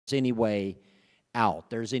any way out.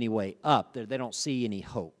 There's any way up. They don't see any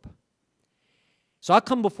hope. So I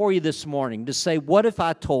come before you this morning to say, what if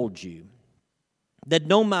I told you that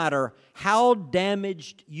no matter how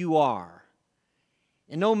damaged you are,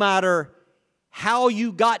 and no matter how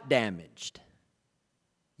you got damaged,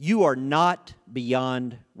 you are not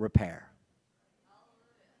beyond repair.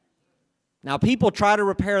 Now, people try to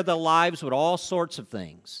repair their lives with all sorts of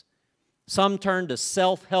things. Some turn to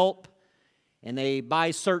self-help, and they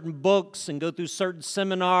buy certain books and go through certain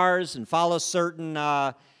seminars and follow certain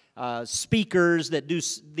speakers that do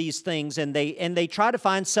these things, and they try to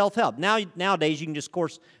find self-help. Nowadays, you can just, of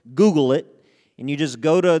course, Google it, and you just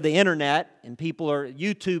go to the internet, and people are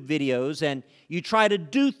YouTube videos, and you try to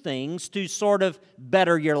do things to sort of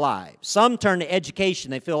better your lives. Some turn to education.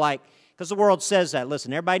 They feel like, because the world says that,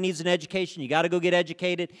 listen, everybody needs an education. You got to go get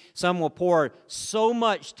educated. Some will pour so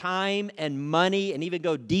much time and money and even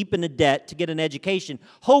go deep into debt to get an education,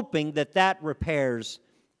 hoping that that repairs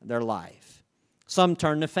their life. Some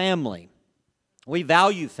turn to family. We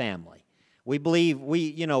value family. We believe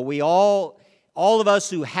we all of us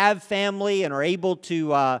who have family and are able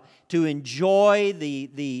to enjoy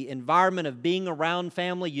the environment of being around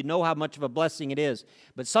family, you know how much of a blessing it is.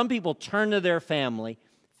 But some people turn to their family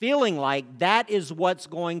feeling like that is what's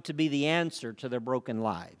going to be the answer to their broken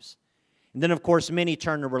lives. And then, of course, many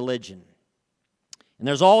turn to religion. And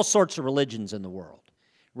there's all sorts of religions in the world.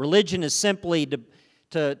 Religion is simply,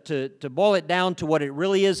 to boil it down to what it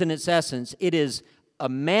really is in its essence, it is a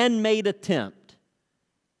man-made attempt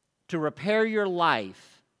to repair your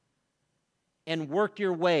life and work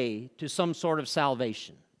your way to some sort of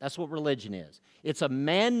salvation. That's what religion is. It's a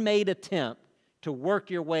man-made attempt to work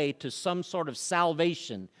your way to some sort of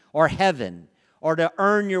salvation or heaven or to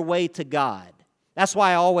earn your way to God. That's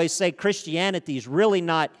why I always say Christianity is really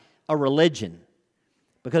not a religion,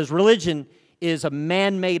 because religion is a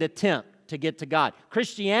man-made attempt to get to God.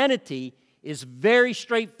 Christianity is very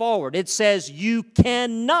straightforward. It says you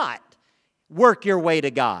cannot work your way to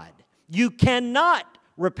God. You cannot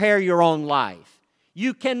repair your own life.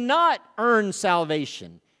 You cannot earn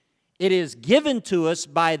salvation. It is given to us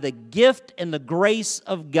by the gift and the grace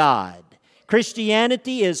of God.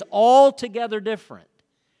 Christianity is altogether different.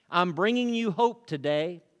 I'm bringing you hope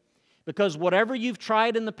today because whatever you've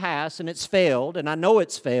tried in the past and it's failed, and I know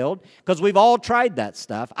it's failed because we've all tried that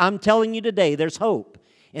stuff, I'm telling you today there's hope.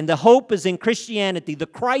 And the hope is in Christianity, the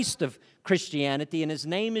Christ of Christianity, and His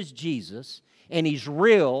name is Jesus. And He's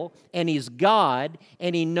real, and He's God,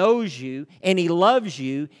 and He knows you, and He loves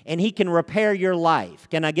you, and He can repair your life.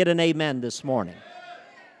 Can I get an amen this morning?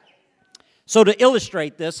 So to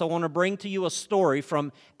illustrate this, I want to bring to you a story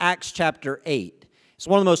from Acts chapter 8. It's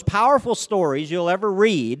one of the most powerful stories you'll ever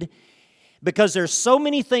read because there's so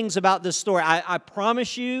many things about this story. I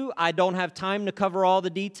promise you I don't have time to cover all the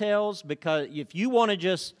details, because if you want to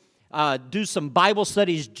just do some Bible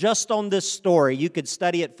studies just on this story, you could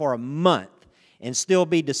study it for a month and still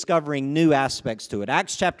be discovering new aspects to it.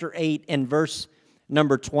 Acts chapter 8 and verse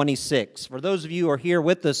number 26. For those of you who are here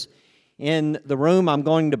with us in the room, I'm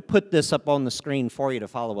going to put this up on the screen for you to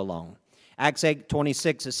follow along. Acts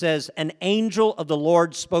 8:26, it says, "An angel of the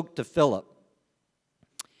Lord spoke to Philip.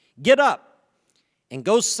 Get up and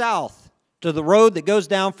go south to the road that goes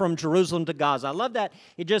down from Jerusalem to Gaza." I love that.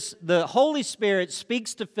 The Holy Spirit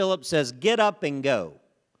speaks to Philip, says, get up and go.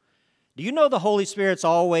 Do you know the Holy Spirit's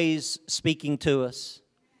always speaking to us?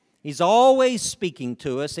 He's always speaking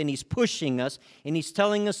to us, and He's pushing us, and He's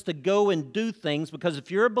telling us to go and do things, because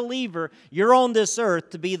if you're a believer, you're on this earth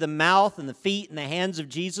to be the mouth and the feet and the hands of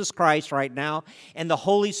Jesus Christ right now, and the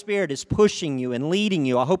Holy Spirit is pushing you and leading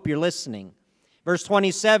you. I hope you're listening. Verse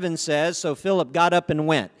 27 says, so Philip got up and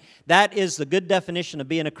went. That is the good definition of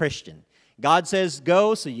being a Christian. God says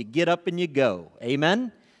go, so you get up and you go.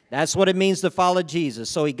 Amen? That's what it means to follow Jesus.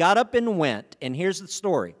 So he got up and went, and here's the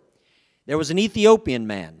story. There was an Ethiopian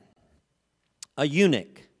man, a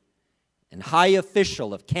eunuch and high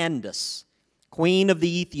official of Candace, queen of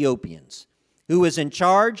the Ethiopians, who was in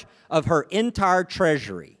charge of her entire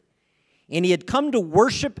treasury. And he had come to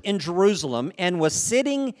worship in Jerusalem and was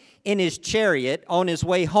sitting in his chariot on his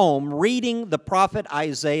way home, reading the prophet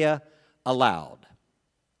Isaiah aloud.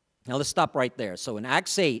 Now let's stop right there. So in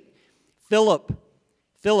Acts 8,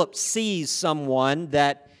 Philip sees someone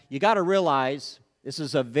that you got to realize this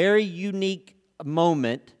is a very unique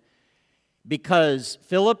moment, because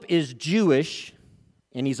Philip is Jewish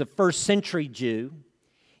and he's a first century Jew.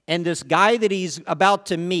 And this guy that he's about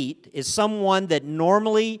to meet is someone that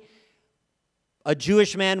normally a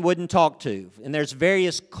Jewish man wouldn't talk to. And there's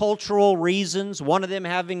various cultural reasons, one of them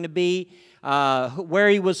having to be where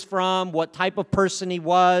he was from, what type of person he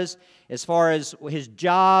was. as far as his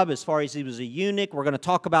job, as far as he was a eunuch. We're going to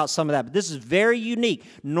talk about some of that. But this is very unique.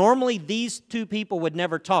 Normally, these two people would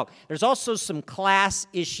never talk. There's also some class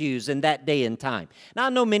issues in that day and time. Now, I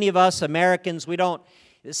know many of us Americans, we don't,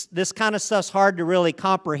 this kind of stuff's hard to really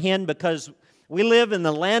comprehend because we live in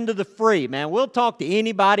the land of the free, man. We'll talk to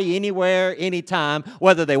anybody, anywhere, anytime,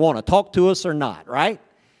 whether they want to talk to us or not, right?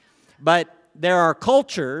 But there are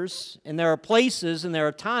cultures, and there are places, and there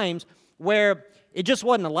are times where it just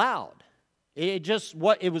wasn't allowed.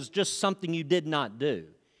 It was just something you did not do.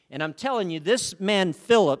 And I'm telling you, this man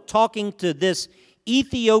Philip, talking to this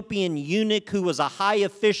Ethiopian eunuch who was a high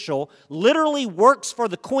official, literally works for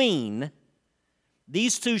the queen,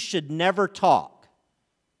 these two should never talk.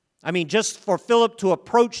 I mean, just for Philip to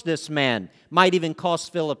approach this man might even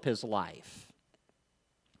cost Philip his life.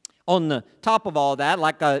 On the top of all that,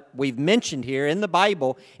 like we've mentioned here in the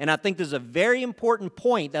Bible, and I think this is a very important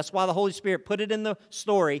point, that's why the Holy Spirit put it in the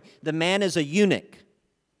story, the man is a eunuch.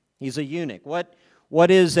 He's a eunuch.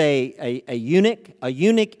 What is a eunuch? A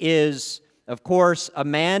eunuch is, of course, a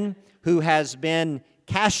man who has been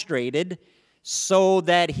castrated so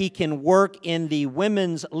that he can work in the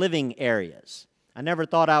women's living areas. I never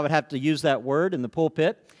thought I would have to use that word in the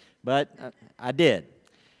pulpit, but I did.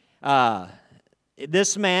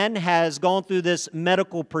 This man has gone through this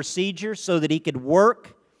medical procedure so that he could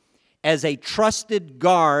work as a trusted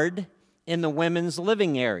guard in the women's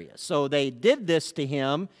living area. So they did this to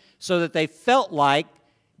him so that they felt like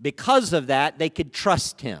because of that they could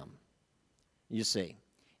trust him, you see.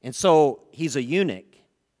 And so he's a eunuch.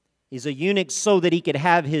 He's a eunuch so that he could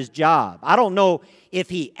have his job. I don't know if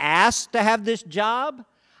he asked to have this job.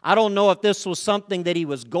 I don't know if this was something that he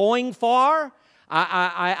was going for.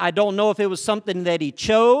 I don't know if it was something that he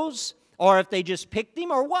chose or if they just picked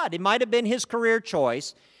him or what. It might have been his career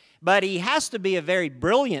choice, but he has to be a very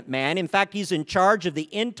brilliant man. In fact, he's in charge of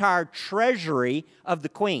the entire treasury of the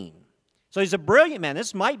queen. So he's a brilliant man.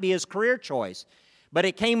 This might be his career choice, but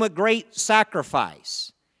it came with great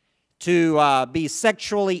sacrifice to be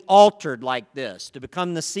sexually altered like this, to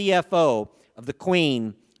become the CFO of the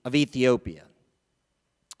queen of Ethiopia.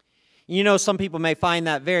 You know, some people may find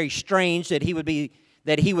that very strange that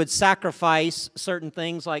he would sacrifice certain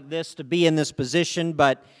things like this to be in this position,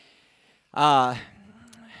 but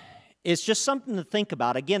it's just something to think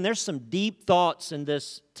about. Again, there's some deep thoughts in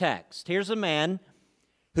this text. Here's a man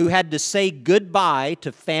who had to say goodbye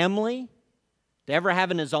to family, to ever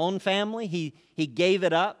having his own family. He gave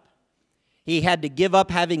it up. He had to give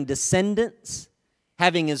up having descendants,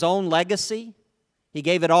 having his own legacy. He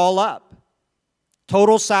gave it all up.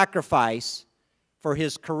 Total sacrifice for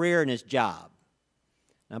his career and his job.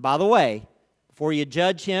 Now, by the way, before you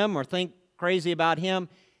judge him or think crazy about him,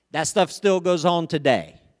 that stuff still goes on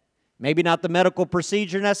today. Maybe not the medical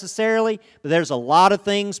procedure necessarily, but there's a lot of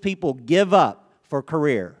things people give up for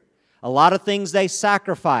career. A lot of things they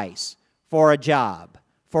sacrifice for a job,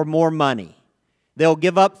 for more money. They'll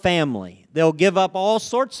give up family. They'll give up all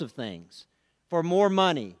sorts of things for more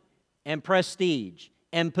money and prestige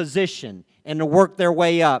and position and to work their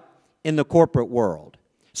way up in the corporate world.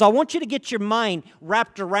 So I want you to get your mind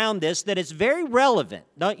wrapped around this, that it's very relevant.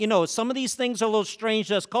 You know, some of these things are a little strange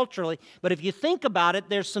to us culturally, but if you think about it,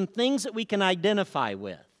 there's some things that we can identify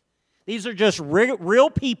with. These are just real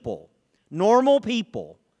people, normal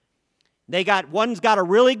people. One's got a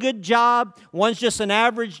really good job. One's just an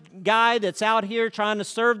average guy that's out here trying to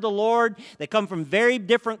serve the Lord. They come from very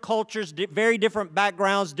different cultures, very different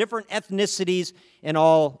backgrounds, different ethnicities, and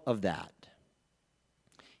all of that.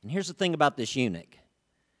 And here's the thing about this eunuch.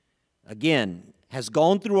 Again, has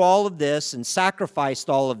gone through all of this and sacrificed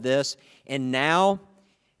all of this, and now,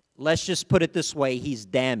 let's just put it this way, he's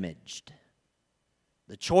damaged.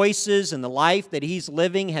 The choices and the life that he's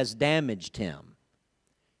living has damaged him.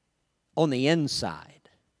 On the inside,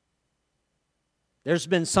 there's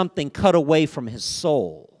been something cut away from his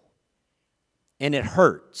soul, and it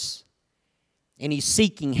hurts, and he's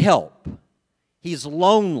seeking help. He's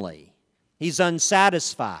lonely. He's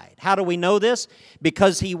unsatisfied. How do we know this?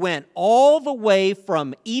 Because he went all the way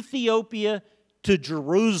from Ethiopia to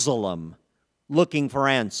Jerusalem looking for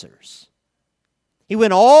answers. He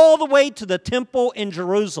went all the way to the temple in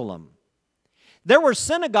Jerusalem. There were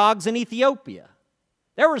synagogues in Ethiopia.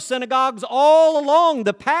 There were synagogues all along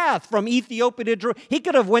the path from Ethiopia to Jerusalem. He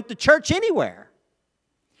could have went to church anywhere.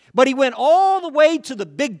 But he went all the way to the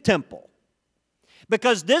big temple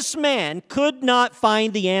because this man could not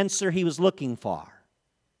find the answer he was looking for.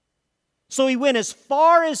 So he went as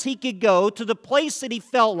far as he could go to the place that he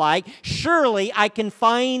felt like, surely I can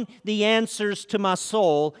find the answers to my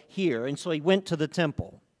soul here. And so he went to the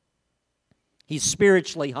temple. He's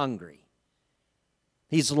spiritually hungry.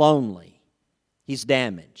 He's lonely. He's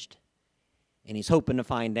damaged. And he's hoping to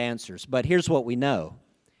find answers. But here's what we know.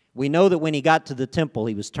 We know that when he got to the temple,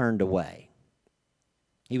 he was turned away.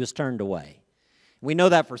 He was turned away. We know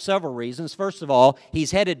that for several reasons. First of all,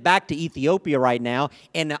 he's headed back to Ethiopia right now,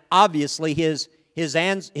 and obviously his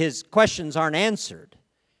questions aren't answered.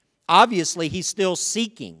 Obviously, he's still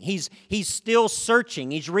seeking. He's still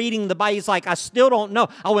searching. He's reading the Bible. He's like, I still don't know.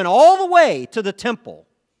 I went all the way to the temple,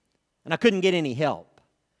 and I couldn't get any help.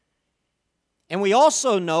 And we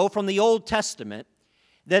also know from the Old Testament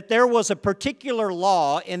that there was a particular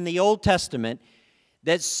law in the Old Testament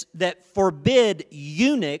that forbid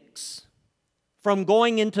eunuchs from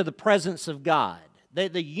going into the presence of God.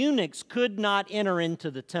 The eunuchs could not enter into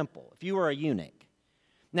the temple if you were a eunuch.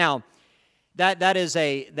 Now, that is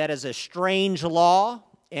a strange law,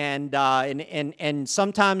 and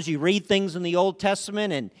sometimes you read things in the Old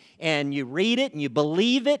Testament and you read it and you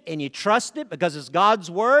believe it and you trust it because it's God's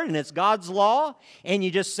word and it's God's law, and you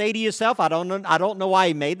just say to yourself, I don't know why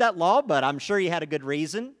he made that law, but I'm sure he had a good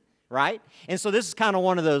reason, right? And so this is kind of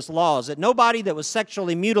one of those laws that nobody that was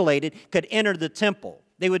sexually mutilated could enter the temple.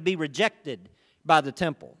 They would be rejected by the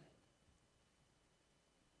temple.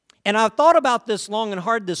 And I've thought about this long and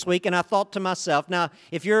hard this week, and I thought to myself, now,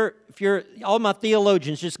 if you're all my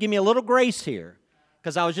theologians, just give me a little grace here,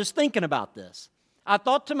 because I was just thinking about this. I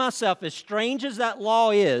thought to myself, as strange as that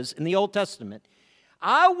law is in the Old Testament,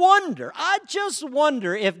 I just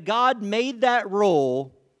wonder if God made that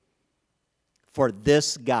rule for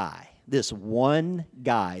this guy, this one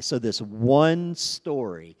guy, so this one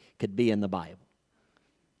story could be in the Bible.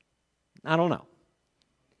 I don't know.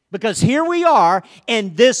 Because here we are,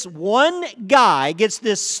 and this one guy gets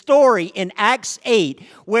this story in Acts 8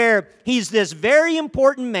 where he's this very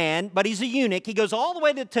important man, but he's a eunuch. He goes all the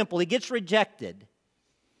way to the temple. He gets rejected.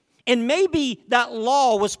 And maybe that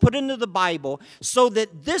law was put into the Bible so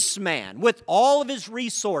that this man, with all of his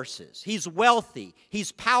resources, he's wealthy,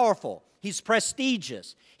 he's powerful, he's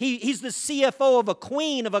prestigious, he's the CFO of a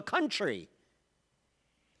queen of a country.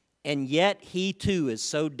 And yet he too is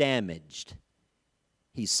so damaged.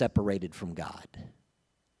 He's separated from God.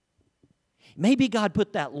 Maybe God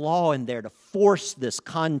put that law in there to force this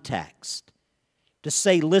context. To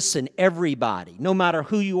say, listen, everybody, no matter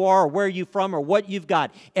who you are or where you're from or what you've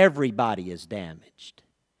got, everybody is damaged.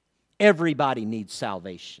 Everybody needs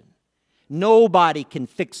salvation. Nobody can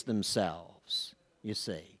fix themselves, you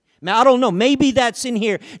see. Now, I don't know, maybe that's in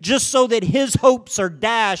here just so that his hopes are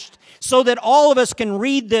dashed, so that all of us can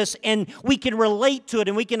read this and we can relate to it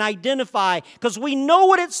and we can identify, because we know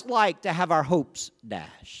what it's like to have our hopes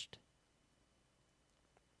dashed,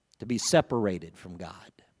 to be separated from God.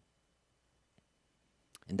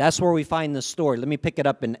 And that's where we find this story. Let me pick it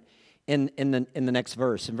up in the next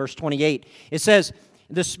verse. In verse 28, it says,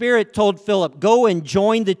 the Spirit told Philip, go and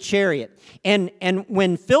join the chariot. And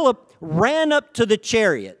when Philip ran up to the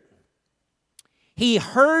chariot, he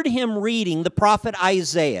heard him reading the prophet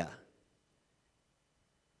Isaiah.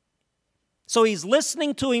 So he's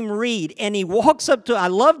listening to him read, and he walks up to, I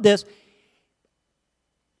love this,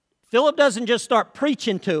 Philip doesn't just start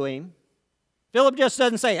preaching to him. Philip just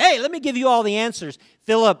doesn't say, hey, let me give you all the answers.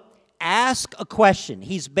 Philip asks a question.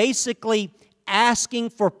 He's basically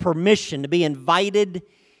asking for permission to be invited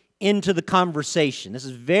into the conversation. This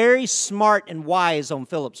is very smart and wise on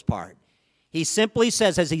Philip's part. He simply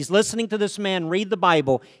says, as he's listening to this man read the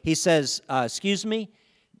Bible, he says, excuse me,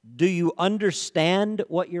 do you understand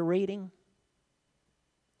what you're reading?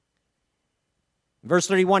 Verse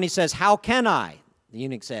 31, he says, how can I? The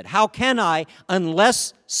eunuch said, how can I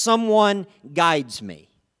unless someone guides me?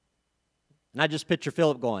 And I just picture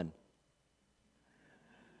Philip going,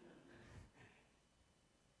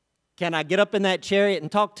 can I get up in that chariot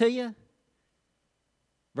and talk to you?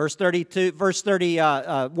 Verse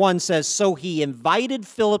 31 says, so he invited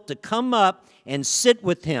Philip to come up and sit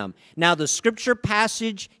with him. Now the scripture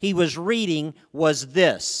passage he was reading was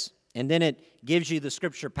this. And then it gives you the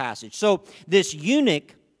scripture passage. So this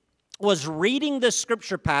eunuch was reading the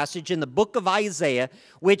scripture passage in the book of Isaiah,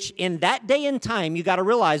 which in that day and time, you got to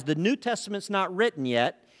realize the New Testament's not written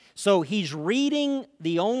yet. So he's reading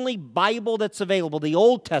the only Bible that's available, the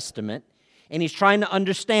Old Testament, and he's trying to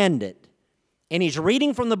understand it. And he's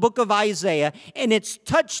reading from the book of Isaiah, and it's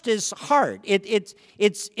touched his heart.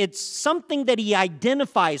 It's something that he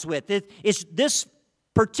identifies with. It's this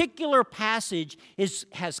particular passage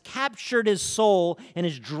has captured his soul and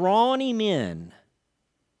has drawn him in.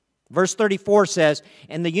 Verse 34 says,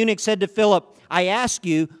 and the eunuch said to Philip, I ask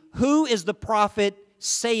you, who is the prophet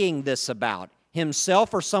saying this about,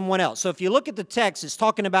 himself or someone else? So if you look at the text, it's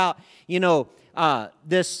talking about,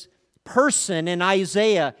 this person in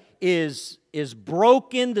Isaiah is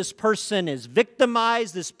broken. This person is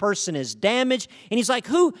victimized. This person is damaged. And he's like,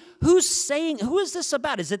 who is this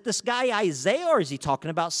about? Is it this guy Isaiah, or is he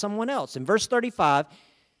talking about someone else? In verse 35,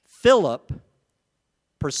 Philip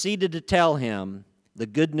proceeded to tell him the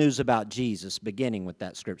good news about Jesus, beginning with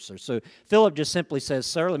that scripture. So Philip just simply says,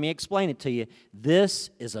 sir, let me explain it to you. This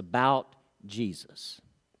is about Jesus.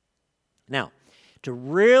 Now, to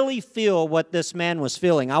really feel what this man was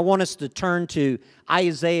feeling, I want us to turn to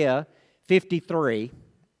Isaiah 53.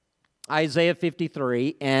 Isaiah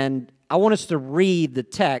 53, and I want us to read the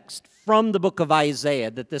text from the book of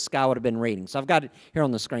Isaiah that this guy would have been reading. So I've got it here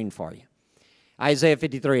on the screen for you. Isaiah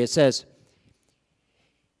 53, it says,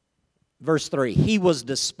 verse 3, he was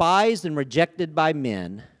despised and rejected by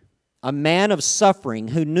men, a man of suffering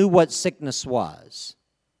who knew what sickness was.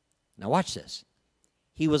 Now watch this.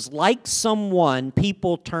 He was like someone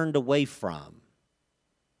people turned away from.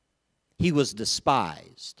 He was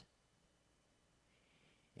despised,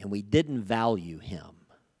 and we didn't value him.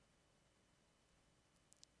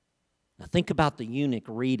 Now think about the eunuch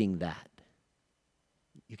reading that.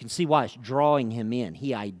 You can see why it's drawing him in.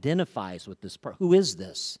 He identifies with this person. Who is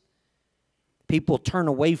this? People turn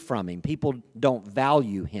away from him. People don't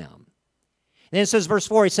value him. And then it says, verse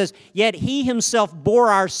 4, he says, yet he himself bore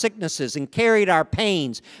our sicknesses and carried our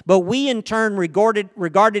pains, but we in turn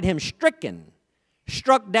regarded him stricken,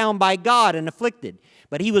 struck down by God and afflicted.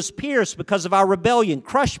 But he was pierced because of our rebellion,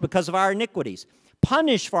 crushed because of our iniquities.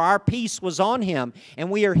 Punished for our peace was on him, and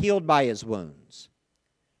we are healed by his wounds.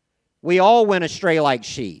 We all went astray like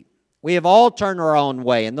sheep. We have all turned our own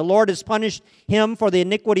way, and the Lord has punished him for the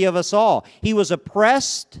iniquity of us all. He was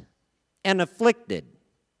oppressed and afflicted,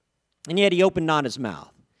 and yet he opened not his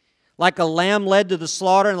mouth. Like a lamb led to the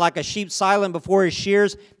slaughter, and like a sheep silent before his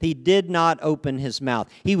shears, he did not open his mouth.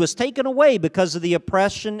 He was taken away because of the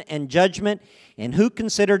oppression and judgment, and who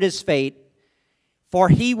considered his fate? For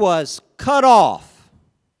he was cut off.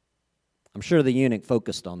 I'm sure the eunuch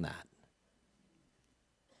focused on that.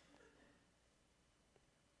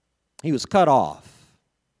 He was cut off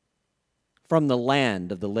from the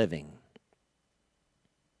land of the living.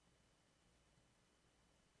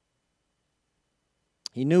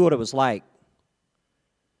 He knew what it was like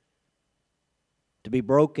to be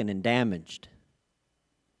broken and damaged.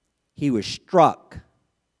 He was struck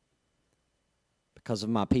because of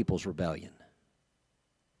my people's rebellion.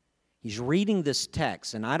 He's reading this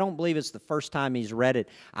text, and I don't believe it's the first time he's read it.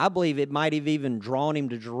 I believe it might have even drawn him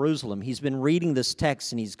to Jerusalem. He's been reading this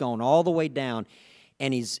text, and he's gone all the way down,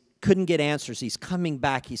 and he's couldn't get answers. He's coming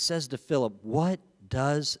back. He says to Philip, what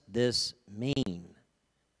does this mean?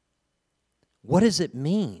 What does it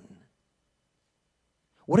mean?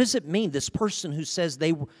 What does it mean, this person who says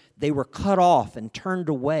they were cut off and turned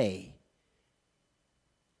away?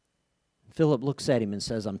 Philip looks at him and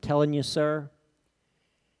says, I'm telling you, sir,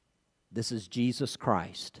 this is Jesus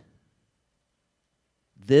Christ.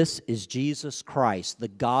 This is Jesus Christ, the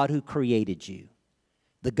God who created you,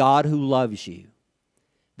 the God who loves you,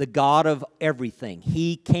 the God of everything.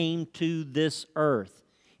 He came to this earth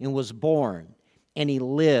and was born, and he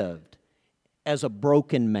lived as a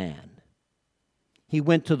broken man. He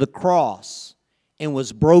went to the cross and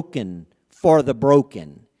was broken for the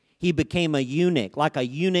broken. He became a eunuch, like a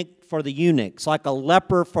eunuch for the eunuchs, like a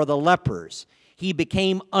leper for the lepers. He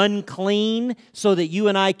became unclean so that you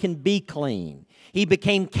and I can be clean. He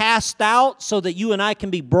became cast out so that you and I can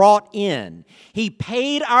be brought in. He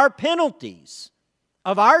paid our penalties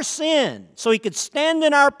of our sin so he could stand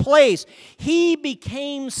in our place. He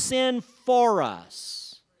became sin for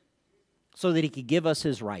us so that he could give us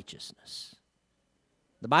his righteousness.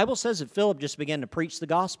 The Bible says that Philip just began to preach the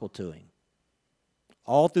gospel to him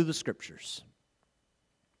all through the scriptures.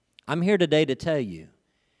 I'm here today to tell you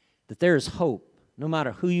that there is hope. No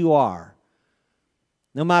matter who you are,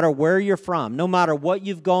 no matter where you're from, no matter what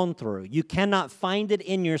you've gone through, you cannot find it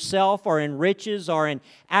in yourself or in riches or in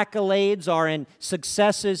accolades or in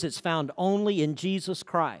successes. It's found only in Jesus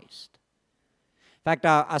Christ. In fact,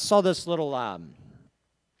 I saw this little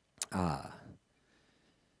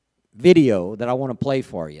video that I want to play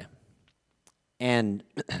for you. And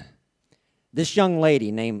this young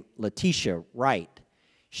lady named Letitia Wright,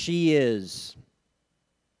 she is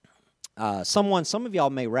some of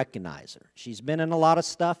y'all may recognize her. She's been in a lot of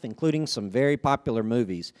stuff, including some very popular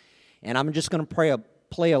movies. And I'm just going to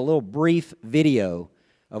play a little brief video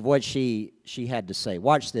of what she had to say.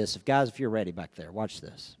 Watch this. Guys, if you're ready back there, watch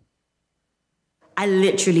this. I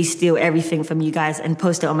literally steal everything from you guys and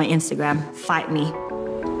post it on my Instagram. Fight me.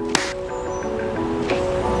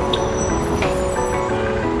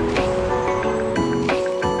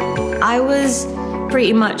 I was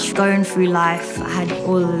pretty much going through life. I had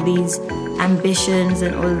all of these ambitions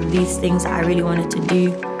and all of these things that I really wanted to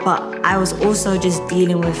do. But I was also just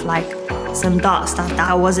dealing with like some dark stuff that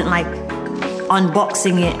I wasn't like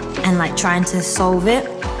unboxing it and like trying to solve it.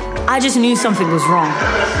 I just knew something was wrong.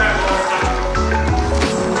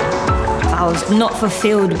 I was not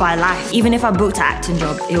fulfilled by life. Even if I booked an acting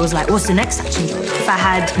job, it was like, what's the next acting job? If I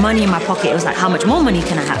had money in my pocket, it was like, how much more money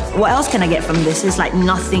can I have? What else can I get from this? It's like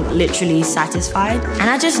nothing literally satisfied. And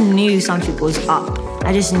I just knew something was up.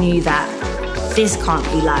 I just knew that this can't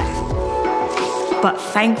be life. But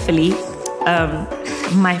thankfully,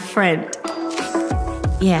 my friend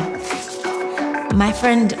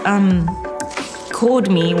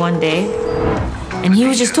called me one day, and he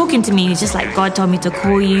was just talking to me. He's just like, God told me to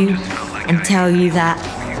call you and tell you that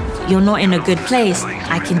you're not in a good place.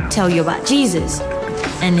 I can tell you about Jesus.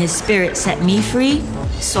 And his spirit set me free,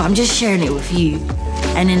 so I'm just sharing it with you.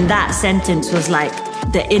 And in that sentence was like,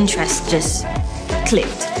 the interest just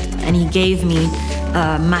clicked. And he gave me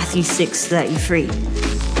Matthew 6:33.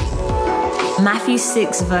 Matthew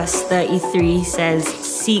 6 verse 33 says,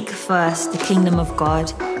 seek first the kingdom of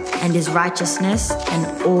God and his righteousness, and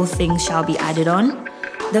all things shall be added on.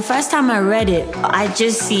 The first time I read it, I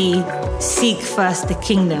just see seek first the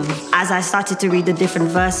kingdom. As I started to read the different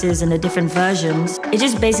verses and the different versions, it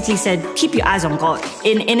just basically said, keep your eyes on God.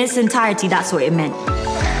 In its entirety, that's what it meant.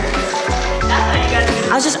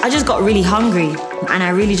 I just got really hungry, and I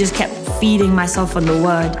really just kept feeding myself on the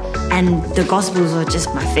word. And the Gospels are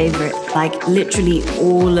just my favorite. Like literally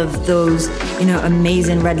all of those,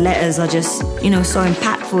 amazing red letters are just, so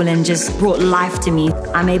impactful and just brought life to me.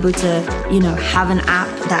 I'm able to, have an app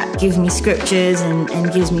that gives me scriptures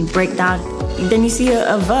and gives me breakdown. Then you see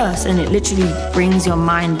a verse and it literally brings your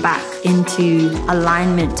mind back into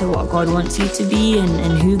alignment to what God wants you to be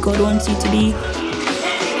and who God wants you to be.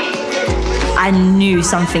 I knew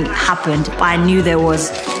something happened, but I knew there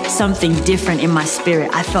was something different in my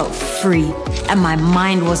spirit. I felt free, and my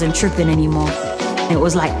mind wasn't tripping anymore. It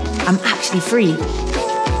was like, I'm actually free. I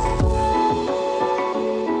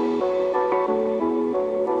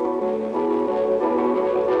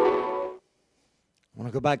want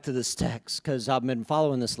to go back to this text because I've been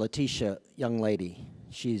following this Letitia young lady.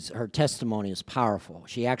 Her testimony is powerful.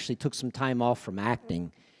 She actually took some time off from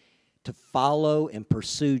acting to follow and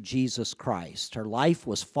pursue Jesus Christ. Her life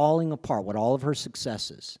was falling apart with all of her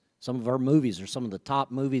successes. Some of her movies are some of the top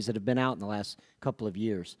movies that have been out in the last couple of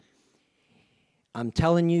years. I'm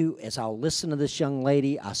telling you, as I listen to this young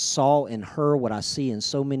lady, I saw in her what I see in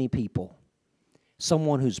so many people.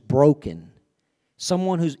 Someone who's broken.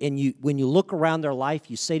 Someone who's, when you look around their life,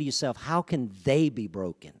 you say to yourself, how can they be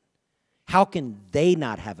broken? How can they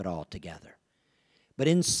not have it all together? But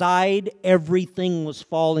inside, everything was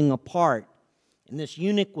falling apart. And this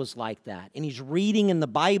eunuch was like that. And he's reading in the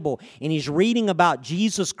Bible, and he's reading about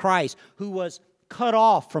Jesus Christ, who was cut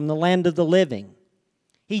off from the land of the living.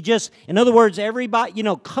 In other words, everybody,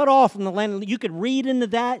 cut off from the land. You could read into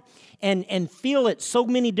that and feel it so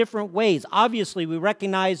many different ways. Obviously, we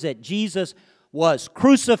recognize that Jesus was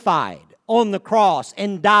crucified on the cross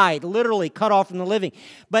and died, literally cut off from the living.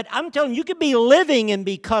 But I'm telling you, you could be living and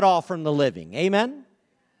be cut off from the living. Amen?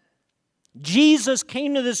 Jesus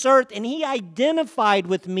came to this earth and he identified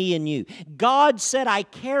with me and you. God said, I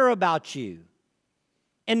care about you.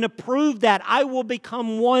 And to prove that, I will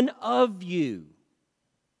become one of you.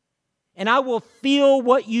 And I will feel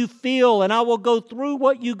what you feel, and I will go through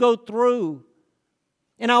what you go through.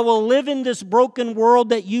 And I will live in this broken world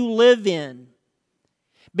that you live in,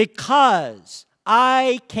 because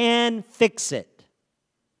I can fix it.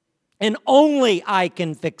 And only I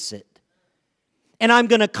can fix it. And I'm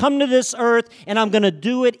going to come to this earth, and I'm going to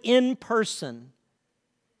do it in person.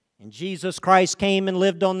 And Jesus Christ came and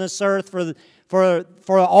lived on this earth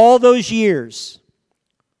for all those years,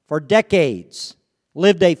 for decades,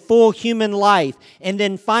 lived a full human life, and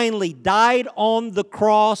then finally died on the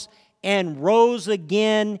cross and rose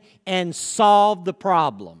again and solved the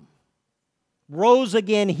problem. Rose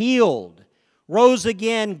again healed, rose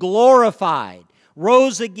again glorified,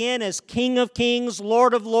 rose again as King of Kings,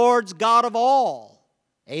 Lord of Lords, God of all.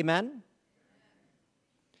 Amen?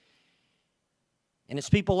 And it's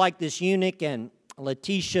people like this eunuch and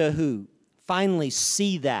Letitia who finally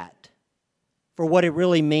see that for what it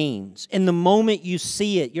really means. And the moment you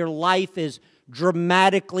see it, your life is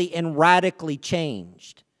dramatically and radically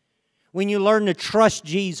changed. When you learn to trust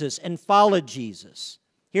Jesus and follow Jesus,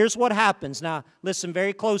 here's what happens. Now, listen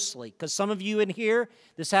very closely, because some of you in here,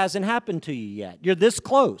 this hasn't happened to you yet. You're this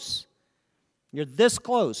close. You're this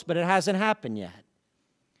close, but it hasn't happened yet.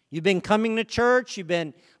 You've been coming to church, you've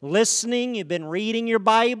been listening, you've been reading your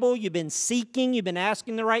Bible, you've been seeking, you've been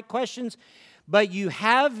asking the right questions, but you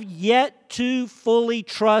have yet to fully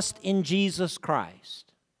trust in Jesus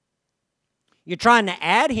Christ. You're trying to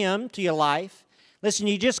add Him to your life. Listen,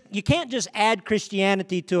 you can't just add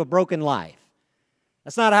Christianity to a broken life.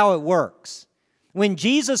 That's not how it works. When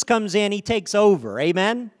Jesus comes in, He takes over.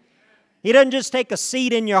 Amen? He doesn't just take a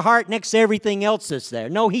seat in your heart next to everything else that's there.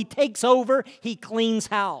 No, He takes over. He cleans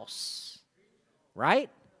house.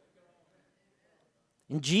 Right?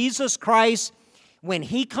 And Jesus Christ, when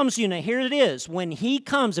He comes, you know, here it is. When He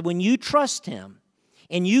comes, and when you trust Him,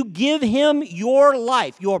 and you give Him your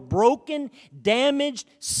life, your broken, damaged,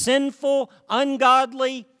 sinful,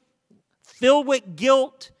 ungodly, filled with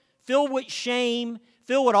guilt, filled with shame,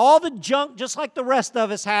 filled with all the junk just like the rest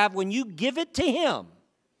of us have, when you give it to Him,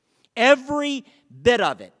 every bit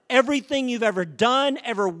of it, everything you've ever done,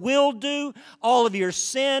 ever will do, all of your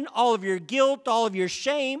sin, all of your guilt, all of your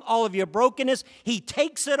shame, all of your brokenness, He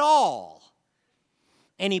takes it all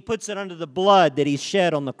and He puts it under the blood that He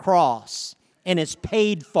shed on the cross. And it's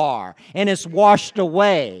paid for, and it's washed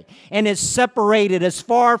away, and it's separated as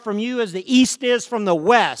far from you as the east is from the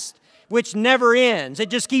west, which never ends.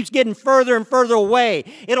 It just keeps getting further and further away.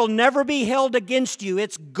 It'll never be held against you.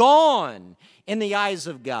 It's gone in the eyes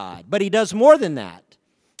of God. But He does more than that.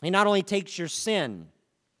 He not only takes your sin,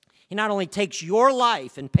 He not only takes your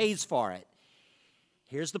life and pays for it.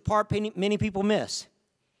 Here's the part many people miss.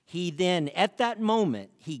 He then, at that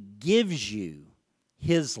moment, He gives you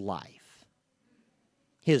His life.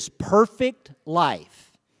 His perfect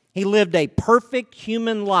life. He lived a perfect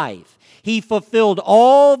human life. He fulfilled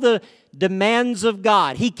all the demands of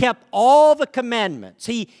God. He kept all the commandments.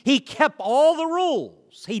 He kept all the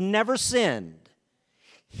rules. He never sinned.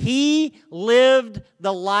 He lived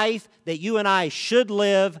the life that you and I should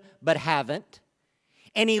live but haven't.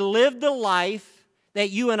 And He lived the life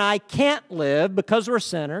that you and I can't live because we're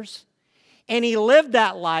sinners. And He lived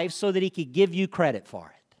that life so that He could give you credit for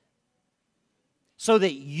it. So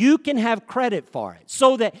that you can have credit for it.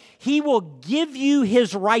 So that He will give you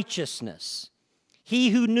His righteousness.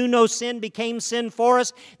 He who knew no sin became sin for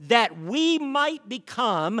us, that we might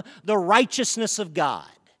become the righteousness of God.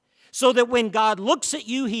 So that when God looks at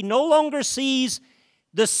you, He no longer sees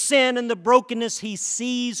the sin and the brokenness. He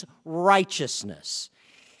sees righteousness.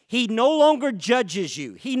 He no longer judges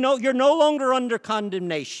you. You're no longer under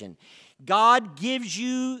condemnation. God gives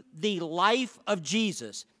you the life of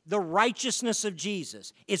Jesus. The righteousness of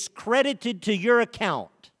Jesus. It's credited to your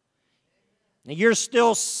account. Now, you're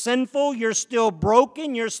still sinful, you're still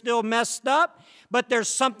broken, you're still messed up, but there's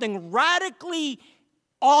something radically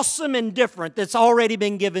awesome and different that's already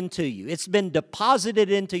been given to you. It's been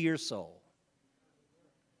deposited into your soul.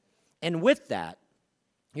 And with that,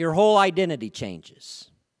 your whole identity changes.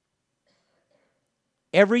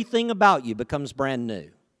 Everything about you becomes brand new.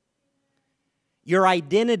 Your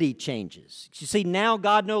identity changes. You see, now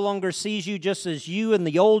God no longer sees you just as you and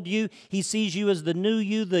the old you. He sees you as the new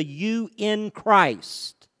you, the you in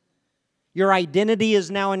Christ. Your identity is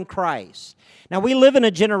now in Christ. Now, we live in a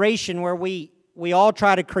generation where we all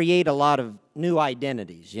try to create a lot of new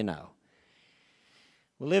identities, you know.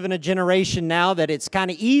 We live in a generation now that it's kind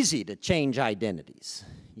of easy to change identities.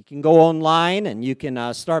 You can go online and you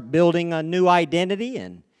can start building a new identity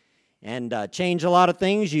and change a lot of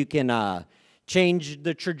things. You can change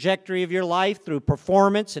the trajectory of your life through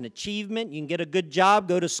performance and achievement. You can get a good job,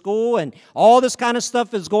 go to school, and all this kind of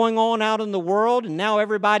stuff is going on out in the world, and now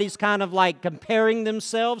everybody's kind of like comparing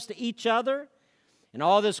themselves to each other. And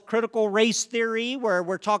all this critical race theory where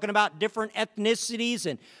we're talking about different ethnicities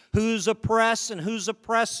and who's oppressed and who's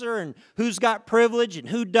oppressor and who's got privilege and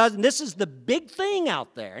who doesn't. This is the big thing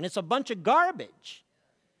out there, and it's a bunch of garbage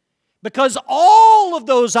because all of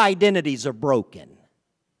those identities are broken.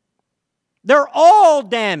 They're all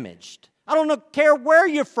damaged. I don't care where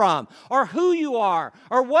you're from or who you are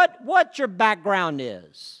or what your background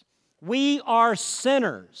is. We are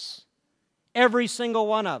sinners, every single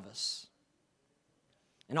one of us.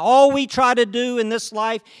 And all we try to do in this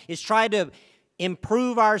life is try to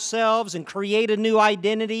improve ourselves and create a new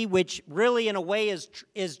identity, which really in a way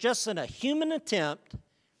is just a human attempt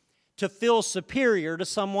to feel superior to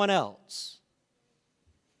someone else.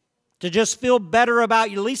 To just feel better about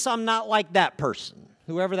you. At least I'm not like that person,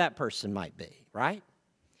 whoever that person might be, right?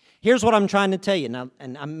 Here's what I'm trying to tell you now,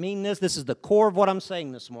 and I mean this is the core of what I'm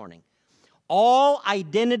saying this morning. All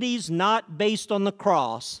identities not based on the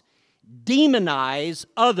cross demonize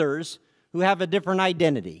others who have a different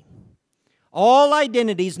identity. All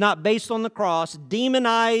identities not based on the cross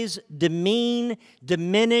demonize, demean,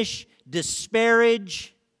 diminish,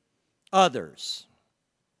 disparage others.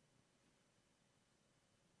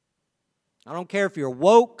 I don't care if you're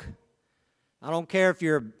woke. I don't care if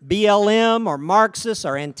you're BLM or Marxist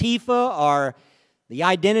or Antifa or the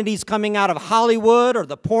identities coming out of Hollywood or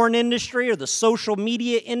the porn industry or the social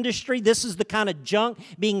media industry. This is the kind of junk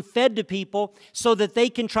being fed to people so that they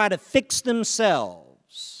can try to fix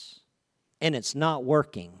themselves. And it's not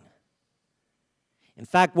working. In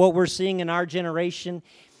fact, what we're seeing in our generation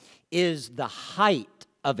is the height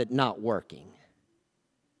of it not working,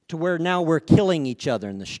 to where now we're killing each other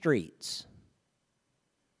in the streets,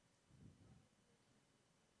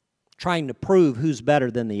 trying to prove who's better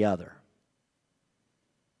than the other.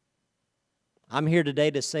 I'm here today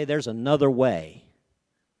to say there's another way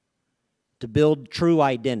to build true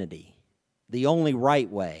identity, the only right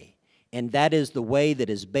way, and that is the way that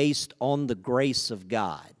is based on the grace of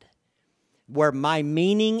God, where my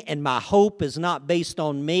meaning and my hope is not based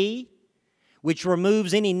on me, which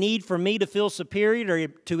removes any need for me to feel superior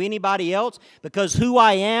to anybody else, because who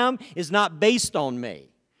I am is not based on me.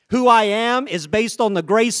 Who I am is based on the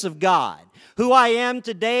grace of God. Who I am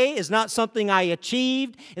today is not something I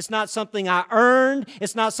achieved. It's not something I earned.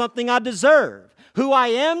 It's not something I deserve. Who I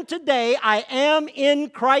am today, I am in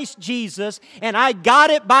Christ Jesus, and I got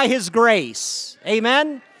it by His grace.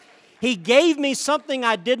 Amen? He gave me something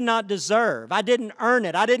I did not deserve. I didn't earn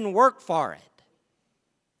it. I didn't work for it.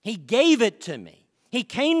 He gave it to me. He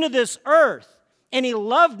came to this earth, and He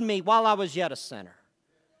loved me while I was yet a sinner.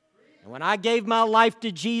 And when I gave my life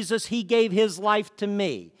to Jesus, He gave His life to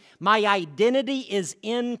me. My identity is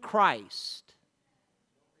in Christ.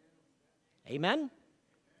 Amen?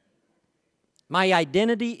 My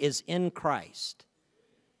identity is in Christ.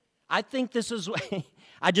 I think this is,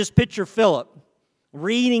 I just picture Philip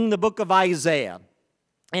reading the book of Isaiah.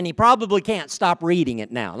 And he probably can't stop reading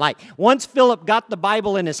it now. Like, once Philip got the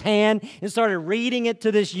Bible in his hand and started reading it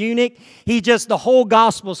to this eunuch, the whole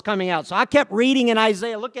gospel's coming out. So I kept reading in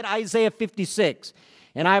Isaiah. Look at Isaiah 56.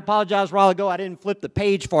 And I apologize a while ago, I didn't flip the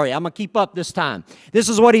page for you. I'm going to keep up this time. This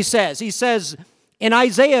is what he says. He says in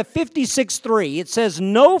Isaiah 56:3, it says,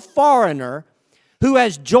 "No foreigner who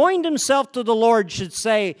has joined himself to the Lord should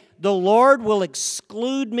say, 'The Lord will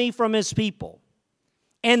exclude me from His people.'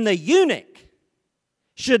 And the eunuch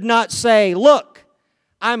should not say, 'Look,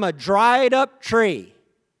 I'm a dried up tree.'"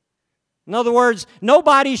 In other words,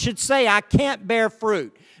 nobody should say, "I can't bear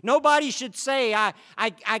fruit." Nobody should say, I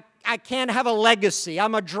can't have a legacy.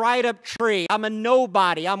 I'm a dried up tree. I'm a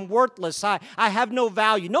nobody. I'm worthless. I have no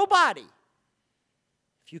value. Nobody.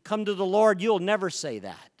 If you come to the Lord, you'll never say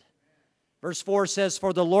that. Verse 4 says,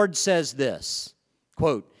 "For the Lord says this,"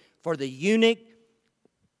 quote, "For the eunuch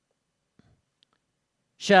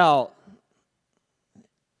shall..."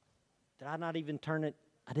 Did I not even turn it?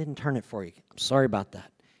 I didn't turn it for you. I'm sorry about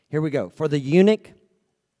that. Here we go. "For the eunuch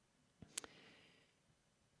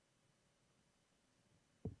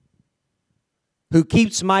who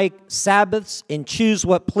keeps my Sabbaths and choose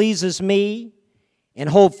what pleases me and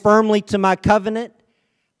hold firmly to my covenant,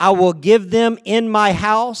 I will give them in my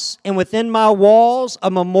house and within my walls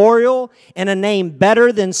a memorial and a name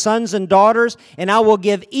better than sons and daughters, and I will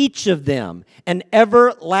give each of them an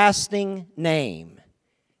everlasting name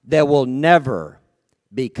that will never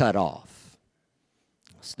be cut off."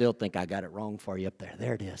 I still think I got it wrong for you up there.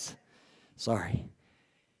 There it is. Sorry.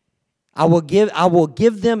 I will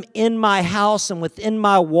give them in my house and within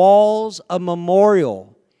my walls a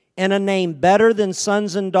memorial and a name better than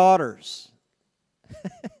sons and daughters.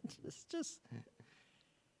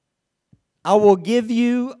 I will give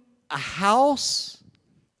you a house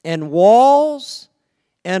and walls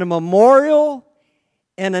and a memorial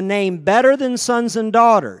and a name better than sons and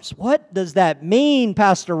daughters. What does that mean,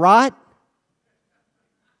 Pastor Rott?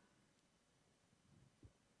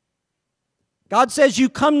 God says, you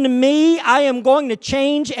come to me, I am going to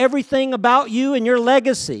change everything about you and your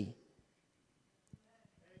legacy.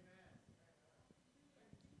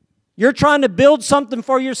 You're trying to build something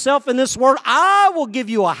for yourself in this world. I will give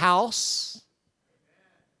you a house.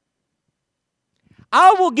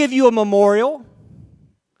 I will give you a memorial.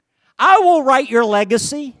 I will write your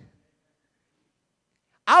legacy.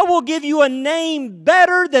 I will give you a name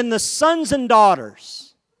better than the sons and daughters.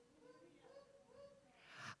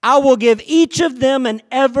 I will give each of them an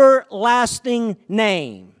everlasting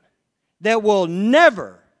name that will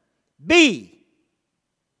never be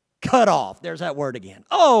cut off. There's that word again.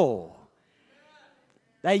 Oh,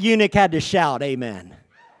 that eunuch had to shout, amen.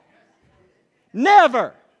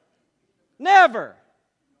 Never, never,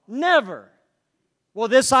 never will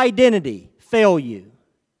this identity fail you.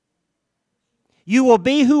 You will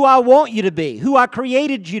be who I want you to be, who I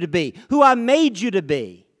created you to be, who I made you to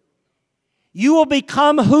be. You will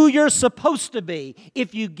become who you're supposed to be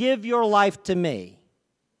if you give your life to me.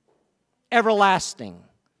 everlasting,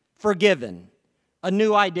 forgiven, a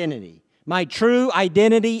new identity. My true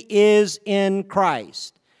identity is in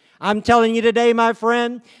Christ. I'm telling you today, my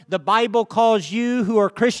friend, the Bible calls you who are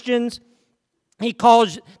Christians,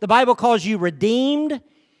 the Bible calls you redeemed,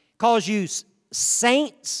 calls you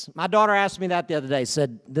saints. My daughter asked me that the other day,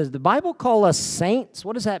 said, does the Bible call us saints?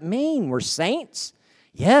 What does that mean? We're saints?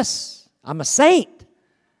 Yes, I'm a saint.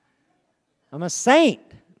 I'm a saint.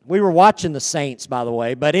 We were watching the Saints, by the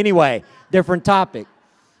way, but anyway, different topic.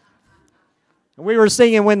 We were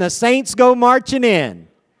singing, when the saints go marching in.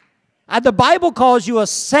 The Bible calls you a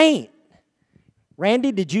saint.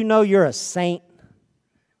 Randy, did you know you're a saint?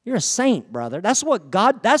 You're a saint, brother. That's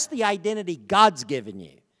the identity God's given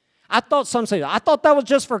you. I thought that was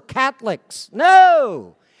just for Catholics.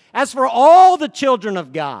 No. That's for all the children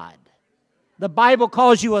of God. The Bible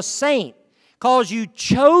calls you a saint, calls you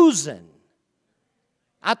chosen.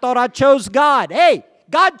 I thought I chose God. Hey,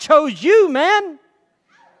 God chose you, man.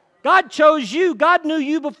 God chose you. God knew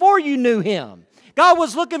you before you knew Him. God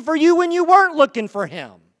was looking for you when you weren't looking for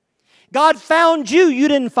Him. God found you. You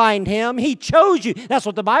didn't find Him. He chose you. That's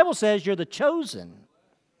what the Bible says. You're the chosen.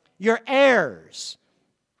 You're heirs.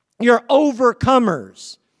 You're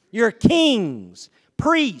overcomers. You're kings,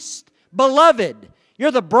 priests, beloved.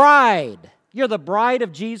 You're the bride. You're the bride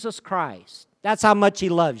of Jesus Christ. That's how much He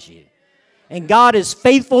loves you. And God is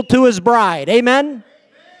faithful to His bride. Amen?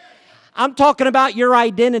 I'm talking about your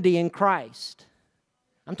identity in Christ.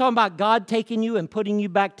 I'm talking about God taking you and putting you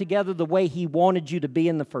back together the way He wanted you to be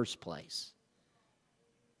in the first place.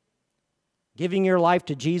 Giving your life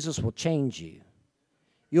to Jesus will change you.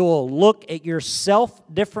 You will look at yourself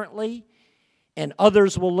differently, and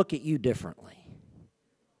others will look at you differently.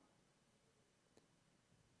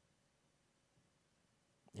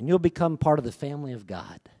 And you'll become part of the family of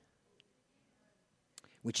God.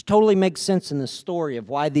 Which totally makes sense in the story of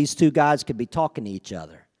why these two guys could be talking to each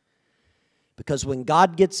other. Because when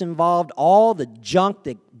God gets involved, all the junk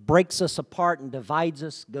that breaks us apart and divides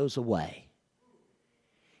us goes away.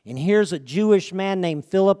 And here's a Jewish man named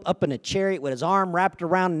Philip up in a chariot with his arm wrapped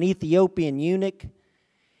around an Ethiopian eunuch,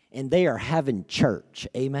 and they are having church.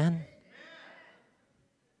 Amen?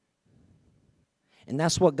 And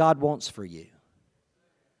that's what God wants for you.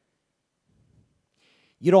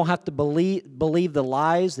 You don't have to believe the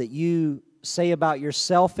lies that you say about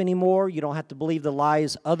yourself anymore. You don't have to believe the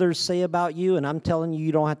lies others say about you. And I'm telling you,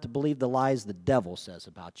 you don't have to believe the lies the devil says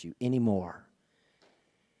about you anymore.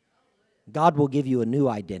 God will give you a new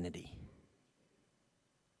identity.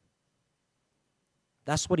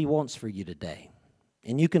 That's what He wants for you today.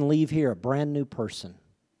 And you can leave here a brand new person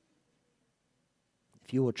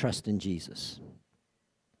if you will trust in Jesus.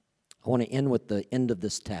 I want to end with the end of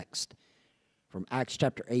this text. From Acts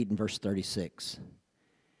chapter 8 and verse 36.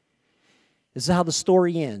 This is how the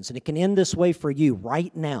story ends. And it can end this way for you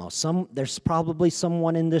right now. There's probably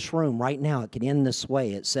someone in this room right now. It can end this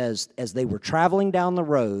way. It says, as they were traveling down the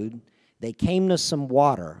road, they came to some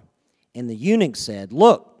water. And the eunuch said,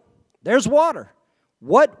 look, there's water.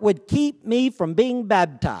 What would keep me from being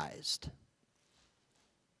baptized?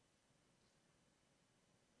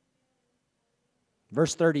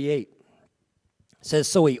 Verse 38. It says,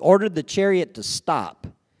 so he ordered the chariot to stop,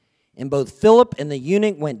 and both Philip and the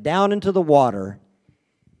eunuch went down into the water,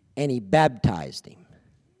 and he baptized him.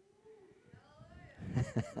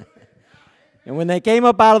 And when they came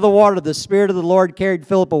up out of the water, the Spirit of the Lord carried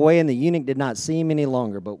Philip away, and the eunuch did not see him any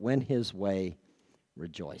longer, but went his way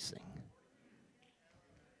rejoicing.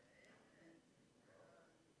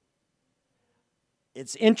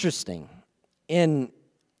 It's interesting. In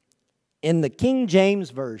the King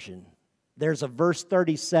James Version, there's a verse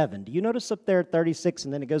 37. Do you notice up there 36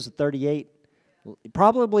 and then it goes to 38?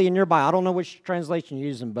 Probably in your Bible. I don't know which translation you're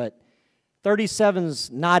using, but 37's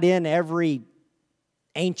not in every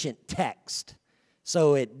ancient text.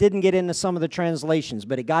 So it didn't get into some of the translations,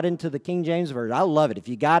 but it got into the King James Version. I love it. If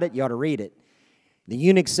you got it, you ought to read it. The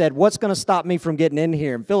eunuch said, what's going to stop me from getting in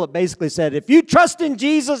here? And Philip basically said, if you trust in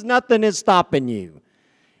Jesus, nothing is stopping you.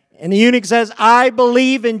 And the eunuch says, I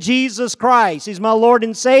believe in Jesus Christ. He's my Lord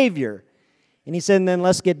and Savior. And he said, then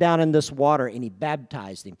let's get down in this water. And he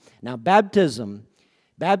baptized him. Now, baptism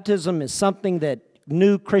is something that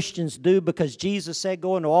new Christians do because Jesus said,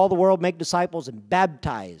 go into all the world, make disciples, and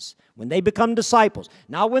baptize. When they become disciples.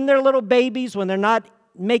 Not when they're little babies, when they're not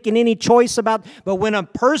making any choice about, but when a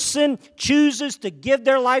person chooses to give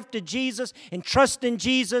their life to Jesus and trust in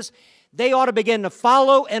Jesus, they ought to begin to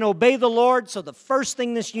follow and obey the Lord. So the first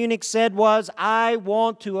thing this eunuch said was, I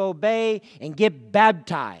want to obey and get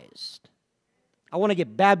baptized. I want to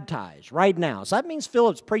get baptized right now. So that means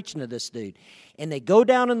Philip's preaching to this dude. And they go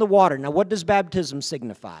down in the water. Now, what does baptism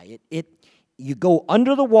signify? You go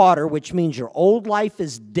under the water, which means your old life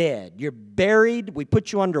is dead. You're buried. We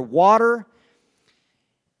put you under water.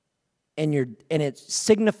 And it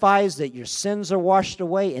signifies that your sins are washed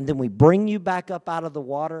away, and then we bring you back up out of the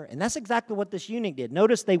water. And that's exactly what this eunuch did.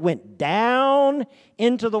 Notice they went down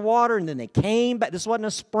into the water, and then they came back. This wasn't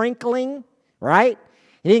a sprinkling, right?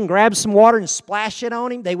 He didn't grab some water and splash it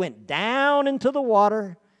on him. They went down into the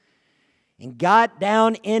water and got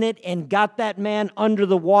down in it and got that man under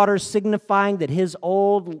the water, signifying that his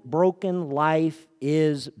old broken life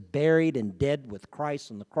is buried and dead with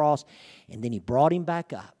Christ on the cross. And then he brought him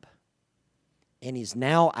back up. And he's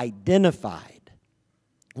now identified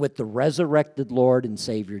with the resurrected Lord and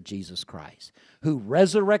Savior Jesus Christ, who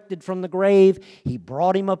resurrected from the grave. He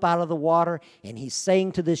brought him up out of the water, and he's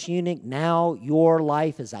saying to this eunuch, now your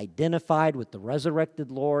life is identified with the resurrected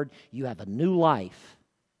Lord. You have a new life.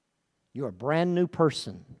 You're a brand new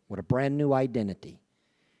person with a brand new identity.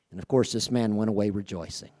 And of course, this man went away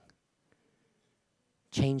rejoicing.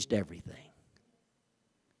 Changed everything.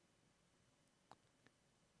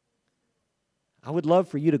 I would love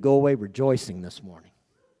for you to go away rejoicing this morning.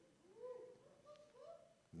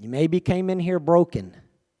 You maybe came in here broken.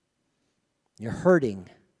 You're hurting.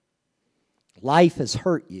 Life has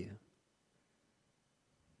hurt you.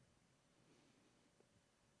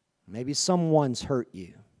 Maybe someone's hurt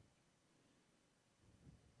you.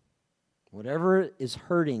 Whatever is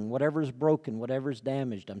hurting, whatever is broken, whatever is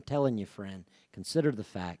damaged, I'm telling you, friend, consider the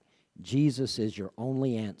fact Jesus is your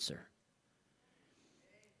only answer.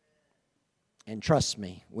 And trust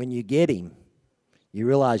me, when you get Him, you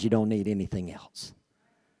realize you don't need anything else.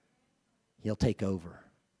 He'll take over.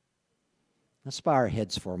 Let's bow our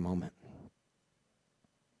heads for a moment.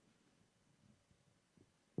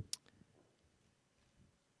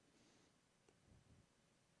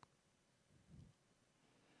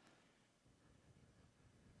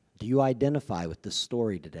 Do you identify with this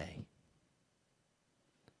story today?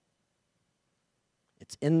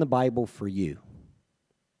 It's in the Bible for you.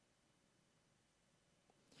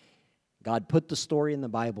 God put the story in the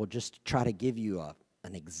Bible just to try to give you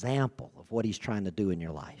an example of what He's trying to do in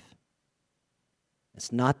your life.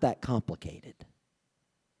 It's not that complicated.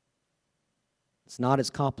 It's not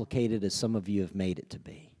as complicated as some of you have made it to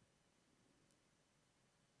be.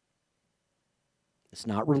 It's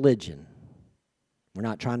not religion. We're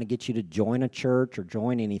not trying to get you to join a church or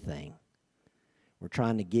join anything. We're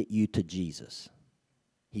trying to get you to Jesus.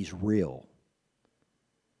 He's real.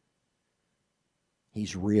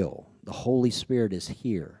 He's real. The Holy Spirit is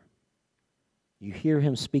here. You hear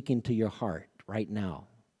Him speaking to your heart right now.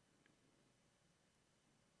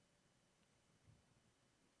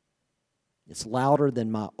 It's louder than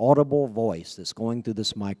my audible voice that's going through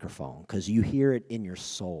this microphone because you hear it in your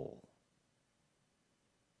soul.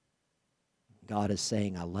 God is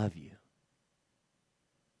saying, I love you.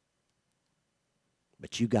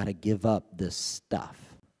 But you got to give up this stuff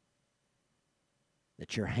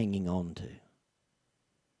that you're hanging on to.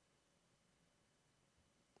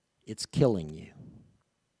 It's killing you.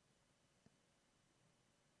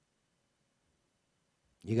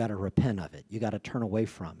 You got to repent of it. You got to turn away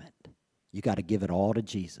from it. You got to give it all to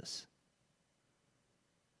Jesus.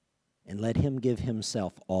 And let Him give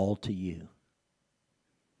Himself all to you.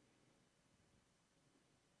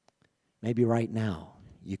 Maybe right now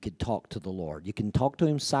you could talk to the Lord. You can talk to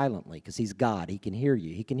Him silently because He's God. He can hear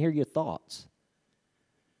you. He can hear your thoughts.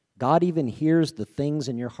 God even hears the things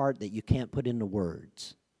in your heart that you can't put into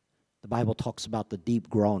words. The Bible talks about the deep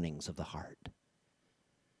groanings of the heart.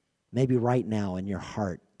 Maybe right now in your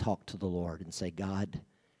heart, talk to the Lord and say, God,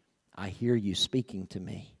 I hear you speaking to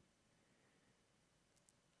me.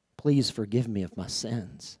 Please forgive me of my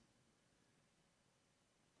sins.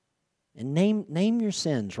 And name your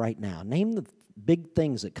sins right now. Name the big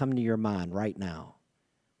things that come to your mind right now.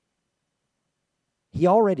 He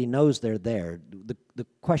already knows they're there. The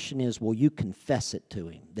question is, will you confess it to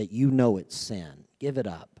Him, that you know it's sin? Give it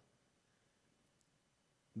up.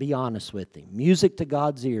 Be honest with Him. Music to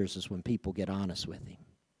God's ears is when people get honest with Him.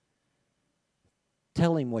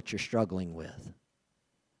 Tell Him what you're struggling with.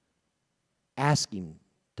 Ask Him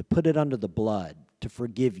to put it under the blood, to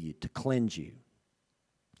forgive you, to cleanse you.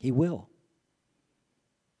 He will.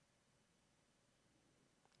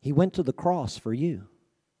 He went to the cross for you.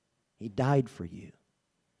 He died for you.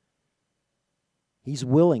 He's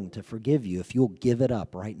willing to forgive you if you'll give it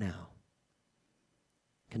up right now.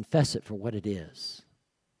 Confess it for what it is.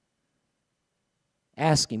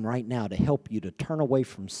 Ask Him right now to help you to turn away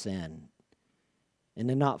from sin and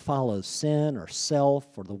to not follow sin or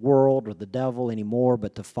self or the world or the devil anymore,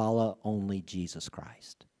 but to follow only Jesus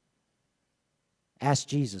Christ. Ask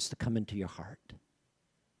Jesus to come into your heart.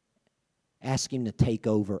 Ask Him to take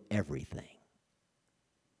over everything.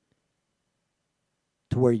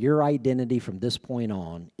 To where your identity from this point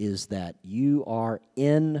on is that you are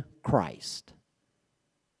in Christ.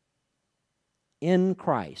 In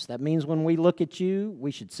Christ. That means when we look at you, we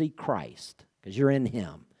should see Christ because you're in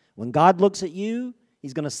Him. When God looks at you,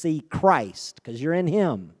 He's going to see Christ because you're in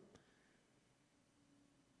Him.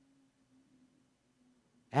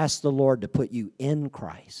 Ask the Lord to put you in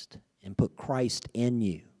Christ and put Christ in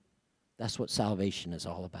you. That's what salvation is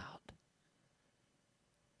all about.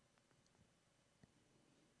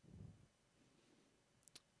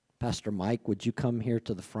 Pastor Mike, would you come here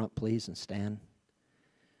to the front, please, and stand?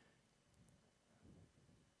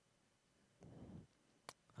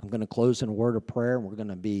 I'm going to close in a word of prayer, and we're going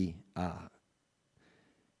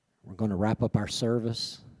to wrap up our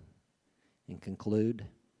service and conclude.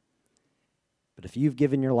 But if you've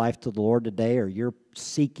given your life to the Lord today, or you're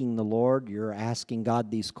seeking the Lord, you're asking God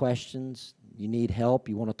these questions, you need help,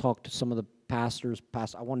 you want to talk to some of the pastors,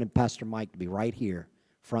 I wanted Pastor Mike to be right here,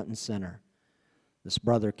 front and center. This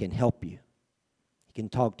brother can help you. He can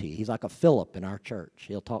talk to you. He's like a Philip in our church.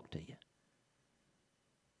 He'll talk to you.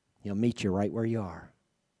 He'll meet you right where you are.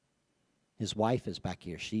 His wife is back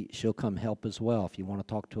here. She'll come help as well if you want to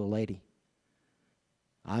talk to a lady.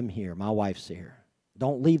 I'm here. My wife's here.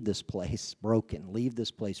 Don't leave this place broken. Leave this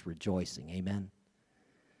place rejoicing. Amen.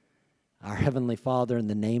 Our Heavenly Father, in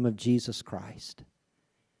the name of Jesus Christ,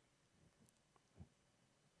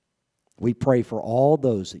 we pray for all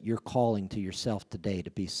those that you're calling to yourself today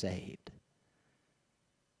to be saved.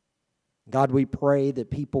 God, we pray that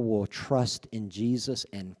people will trust in Jesus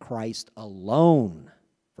and Christ alone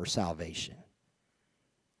for salvation.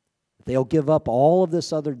 They'll give up all of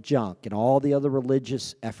this other junk and all the other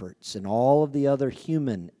religious efforts and all of the other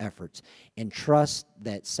human efforts and trust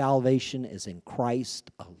that salvation is in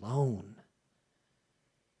Christ alone.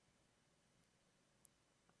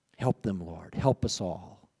 Help them, Lord. Help us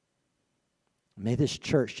all. May this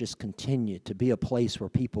church just continue to be a place where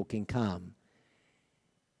people can come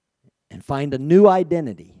and find a new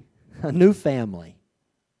identity, a new family,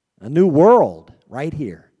 a new world right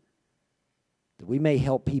here, that we may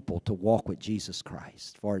help people to walk with Jesus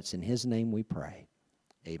Christ. For it's in His name we pray.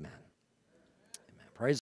 Amen.